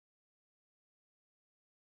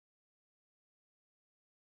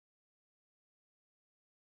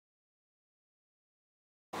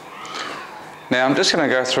Now I'm just going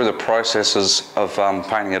to go through the processes of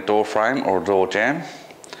painting a door frame or a door jamb.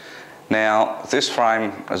 Now this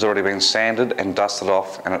frame has already been sanded and dusted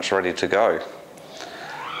off and it's ready to go.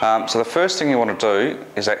 So the first thing you want to do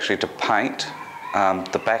is actually to paint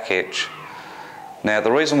the back edge. Now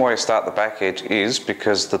the reason why you start the back edge is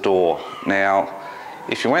because the door. Now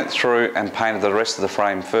if you went through and painted the rest of the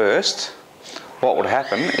frame first, what would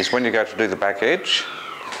happen is when you go to do the back edge,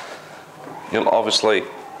 you'll obviously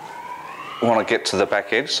want to get to the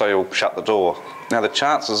back edge, so you'll shut the door. Now the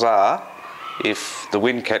chances are, if the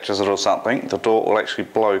wind catches it or something, the door will actually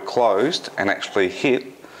blow closed and actually hit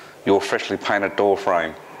your freshly painted door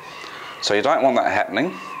frame. So you don't want that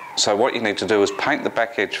happening. So what you need to do is paint the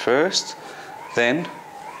back edge first, then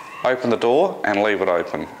open the door and leave it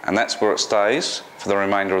open. And that's where it stays for the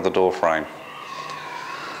remainder of the door frame.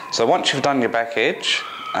 So once you've done your back edge,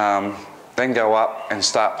 then go up and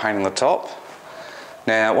start painting the top.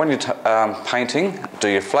 Now when you're painting, do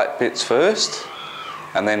your flat bits first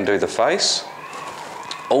and then do the face.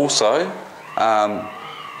 Also,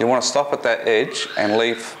 you want to stop at that edge and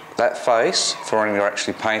leave that face for when you're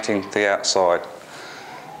actually painting the outside.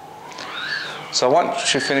 So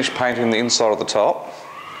once you finish painting the inside of the top,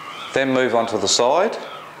 then move on to the side,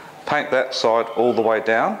 paint that side all the way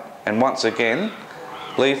down, and once again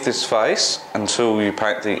leave this face until you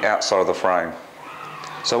paint the outside of the frame.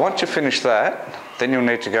 So once you finish that, then you'll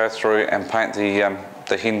need to go through and paint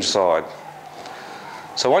the hinge side.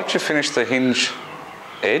 So once you finish the hinge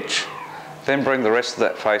edge, then bring the rest of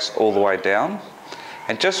that face all the way down,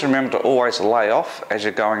 and just remember to always lay off as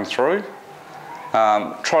you're going through.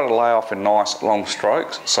 Try to lay off in nice long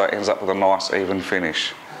strokes so it ends up with a nice even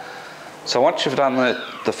finish. So once you've done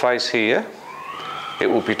the face here, it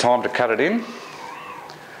will be time to cut it in.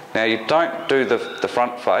 Now you don't do the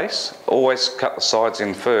front face, always cut the sides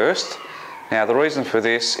in first. Now the reason for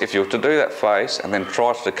this, if you were to do that face and then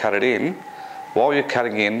try to cut it in, while you're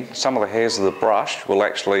cutting in, some of the hairs of the brush will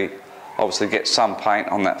actually obviously get some paint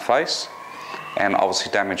on that face and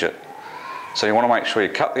obviously damage it. So you want to make sure you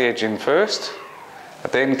cut the edge in first,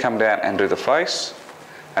 then come down and do the face,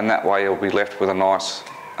 and that way you'll be left with a nice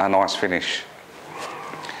finish.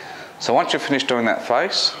 So once you've finished doing that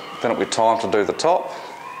face, then it'll be time to do the top.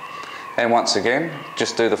 And once again,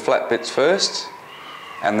 just do the flat bits first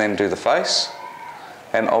and then do the face,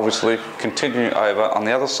 and obviously continue over on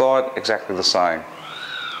the other side exactly the same.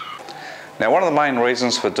 Now one of the main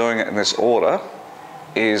reasons for doing it in this order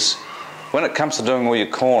is when it comes to doing all your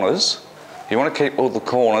corners, you want to keep all the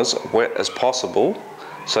corners wet as possible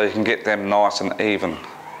so you can get them nice and even.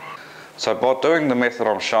 So by doing the method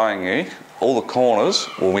I'm showing you, all the corners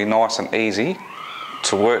will be nice and easy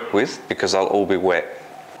to work with because they'll all be wet.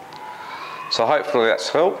 So hopefully that's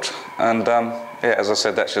helped, and yeah, as I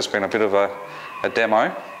said, that's just been a bit of a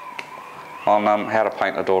demo on how to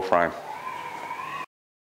paint a door frame.